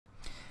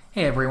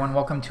Hey everyone,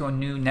 welcome to a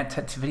new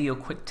nettuts video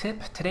quick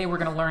tip. Today we're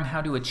going to learn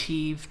how to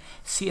achieve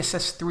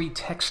CSS3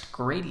 text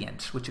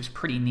gradients, which is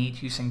pretty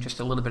neat using just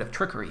a little bit of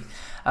trickery.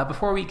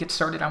 Before we get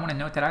started, I want to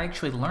note that I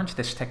actually learned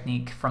this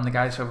technique from the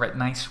guys over at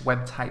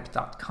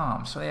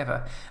nicewebtype.com. So they have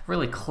a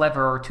really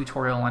clever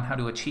tutorial on how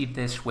to achieve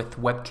this with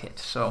WebKit.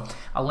 So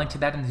I'll link to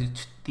that in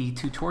the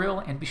tutorial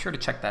and be sure to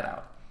check that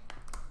out.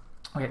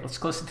 Okay, let's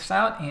close this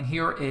out, and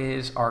here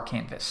is our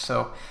canvas.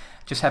 So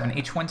just have an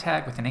h1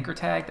 tag with an anchor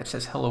tag that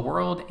says hello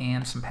world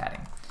and some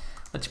padding.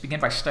 Let's begin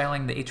by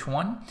styling the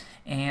h1,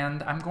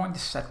 and I'm going to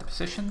set the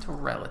position to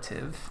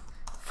relative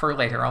for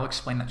later. I'll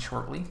explain that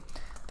shortly.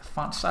 The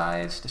font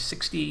size to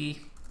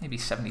 60, maybe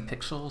 70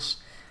 pixels,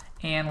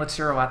 and let's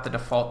zero out the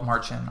default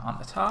margin on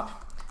the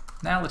top.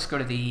 Now let's go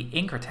to the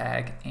anchor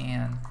tag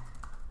and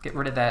get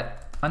rid of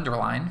that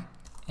underline,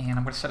 and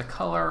I'm going to set a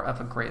color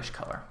of a grayish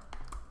color.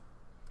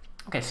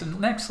 Okay, so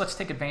next let's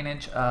take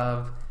advantage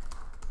of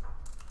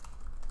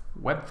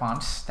web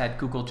fonts that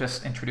Google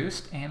just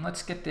introduced, and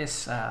let's get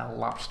this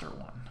lobster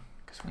one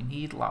because we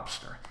need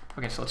lobster.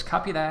 Okay, so let's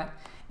copy that,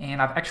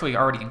 and I've actually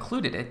already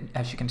included it,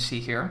 as you can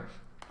see here,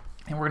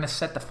 and we're going to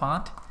set the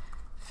font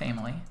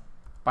family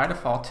by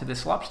default to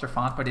this lobster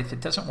font, but if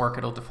it doesn't work,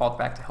 it'll default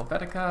back to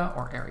Helvetica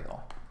or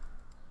Arial.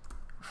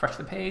 Refresh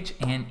the page,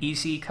 and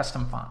easy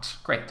custom fonts.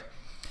 Great.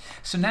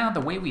 So now the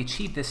way we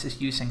achieve this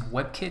is using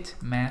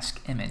WebKit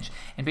mask image,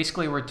 and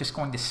basically we're just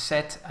going to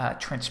set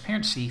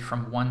transparency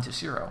from 1 to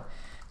 0.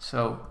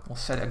 So we'll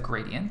set a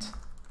gradient,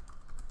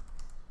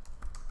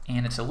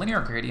 and it's a linear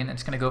gradient.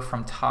 It's going to go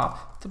from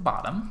top to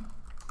bottom,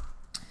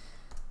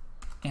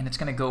 and it's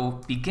going to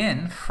go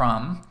begin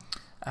from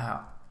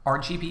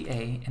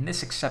RGBA, and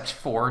this accepts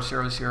 4,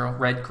 0, 0,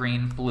 red,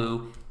 green,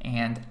 blue,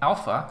 and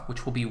alpha,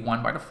 which will be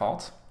 1 by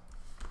default,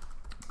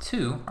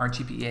 to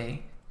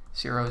RGBA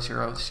 0,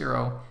 0,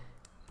 0,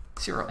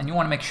 0. And you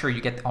want to make sure you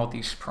get all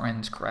these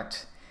parens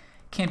correct.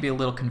 Can be a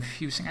little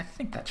confusing. I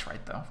think that's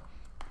right though.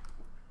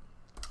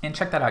 And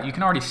check that out. You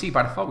can already see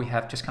by default we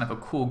have just kind of a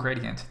cool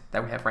gradient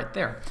that we have right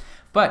there.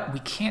 But we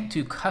can't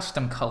do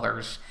custom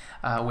colors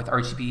with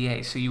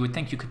RGBA. So you would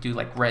think you could do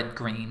like red,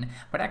 green,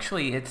 but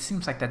actually it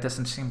seems like that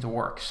doesn't seem to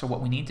work. So what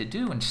we need to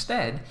do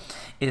instead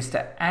is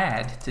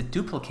to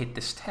duplicate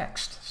this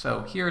text.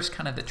 So here's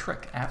kind of the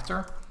trick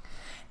after.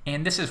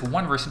 And this is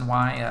one reason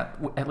why,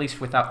 at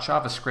least without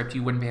JavaScript,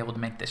 you wouldn't be able to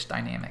make this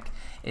dynamic.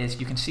 Is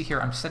you can see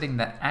here I'm setting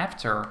the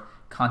after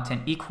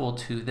content equal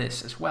to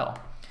this as well.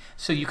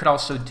 So you could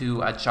also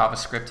do a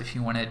JavaScript if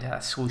you wanted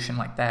a solution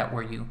like that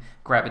where you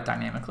grab it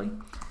dynamically.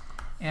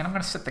 And I'm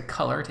going to set the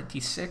color to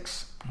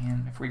D6,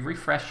 and if we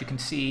refresh you can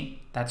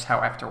see that's how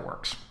after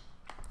works.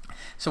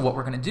 So what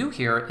we're going to do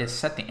here is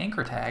set the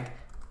anchor tag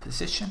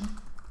position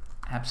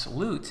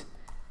absolute,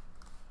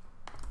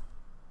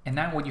 and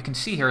now what you can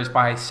see here is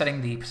by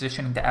setting the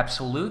positioning to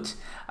absolute,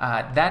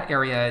 that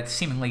area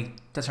seemingly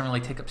doesn't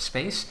really take up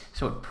space,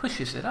 so it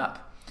pushes it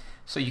up.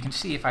 So you can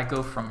see if I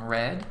go from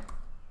red,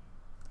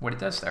 what it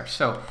does there.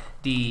 So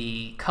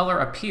the color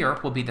up here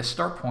will be the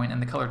start point,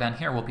 and the color down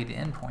here will be the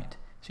end point.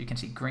 So you can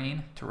see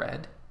green to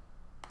red.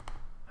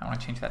 I want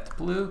to change that to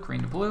blue,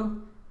 green to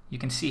blue. You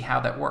can see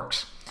how that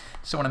works.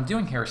 So what I'm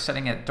doing here is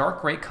setting a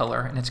dark gray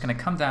color, and it's going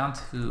to come down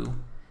to,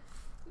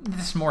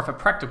 this is more of a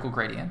practical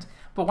gradient,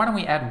 but why don't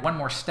we add one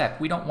more step?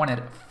 We don't want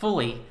it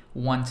fully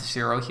 1 to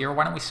 0 here.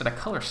 Why don't we set a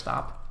color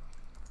stop?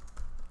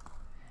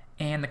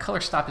 And the color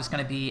stop is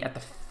going to be at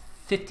the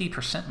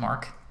 50%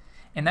 mark,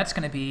 and that's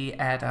going to be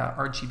at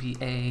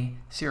RGBA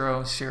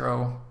 0,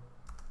 0,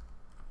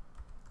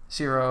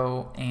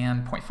 0,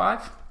 and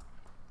 0.5.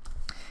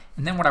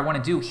 And then what I want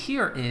to do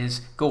here is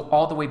go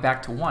all the way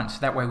back to 1, so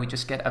that way we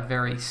just get a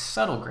very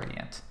subtle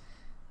gradient.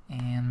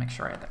 And make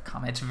sure I add that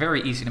comma. It's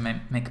very easy to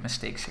make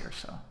mistakes here.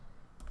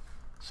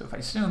 So if I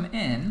zoom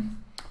in,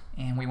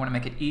 and we want to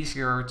make it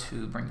easier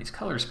to bring these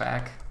colors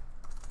back,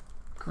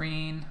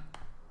 green,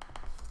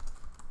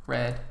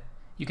 red,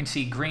 you can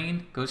see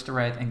green goes to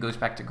red and goes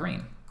back to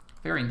green.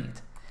 Very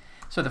neat.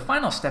 So the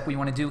final step we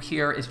want to do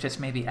here is just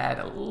maybe add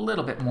a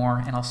little bit more,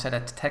 and I'll set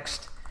a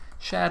text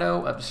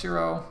shadow of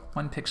 0,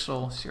 1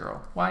 pixel,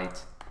 0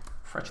 white,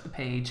 refresh the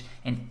page,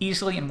 and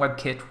easily in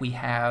WebKit we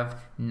have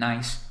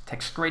nice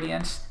text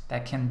gradients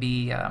that can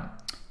be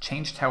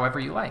changed however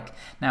you like.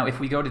 Now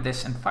if we go to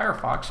this in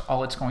Firefox,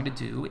 all it's going to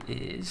do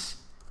is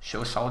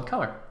show a solid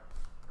color.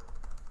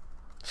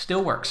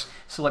 Still works.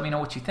 So let me know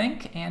what you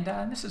think, and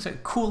this is a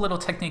cool little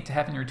technique to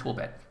have in your tool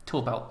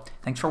belt.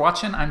 Thanks for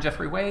watching. I'm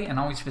Jeffrey Way, and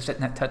always visit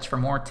nettuts for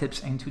more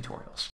tips and tutorials.